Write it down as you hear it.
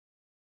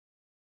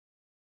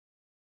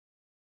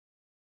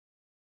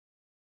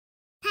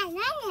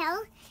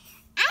Hello.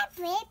 I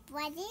put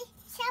Buddy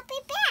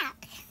Sharpie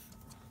back.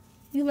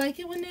 You like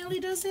it when Nellie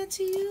does that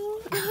to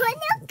you? Oh,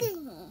 look at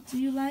me. Do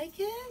you like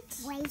it?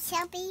 Wait,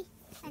 Sharpie,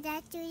 I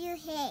got to your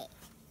head.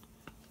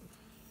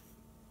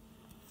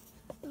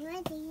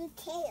 What do you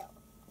tail?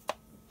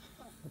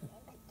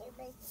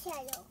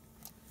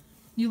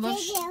 You love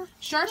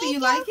Sharpie, you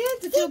like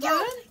it? Does it feel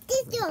good?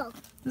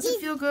 Does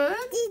it feel good?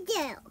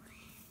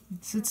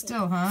 Sit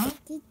still, huh?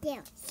 Sit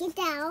down.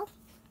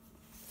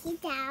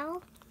 Sit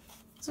down.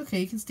 It's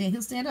okay, you can stand.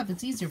 He'll stand up.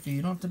 It's easier for you.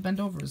 You don't have to bend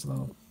over as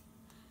low.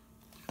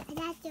 I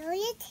got to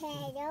your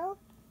tail.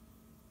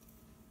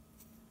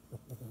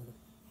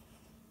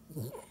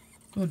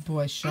 Good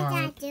boy, Sharp.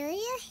 I got to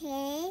your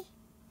head.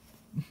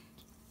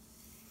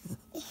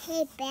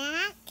 Head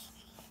back.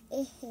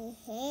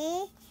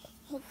 Head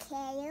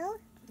tail.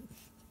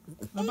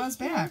 What about his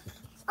back?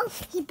 Oh,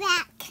 he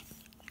back.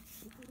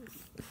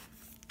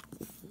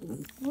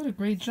 What a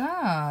great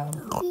job.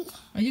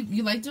 Are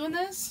you like doing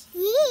this?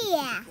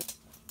 Yeah.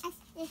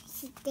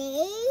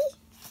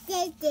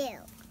 Stay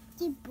there.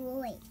 Good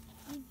boy.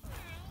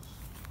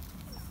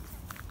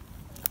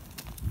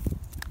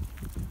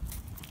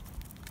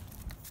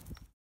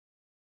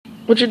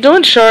 What you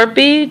doing,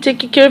 Sharpie?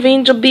 Taking care of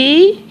Angel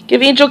B?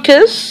 Give Angel a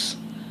kiss?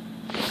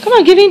 Come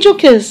on, give Angel a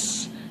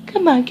kiss.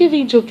 Come on, give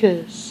Angel a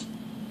kiss.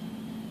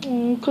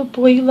 Oh, good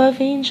boy. You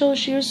love Angel? Is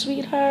she your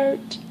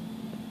sweetheart?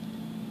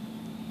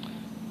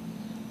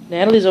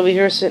 Natalie's over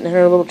here sitting in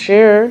her little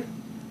chair.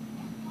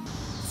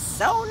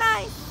 So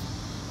nice.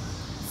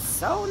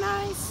 So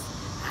nice.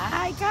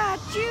 I got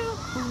you.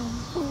 Boom,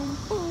 boom,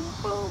 boom,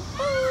 boom,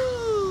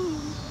 boom.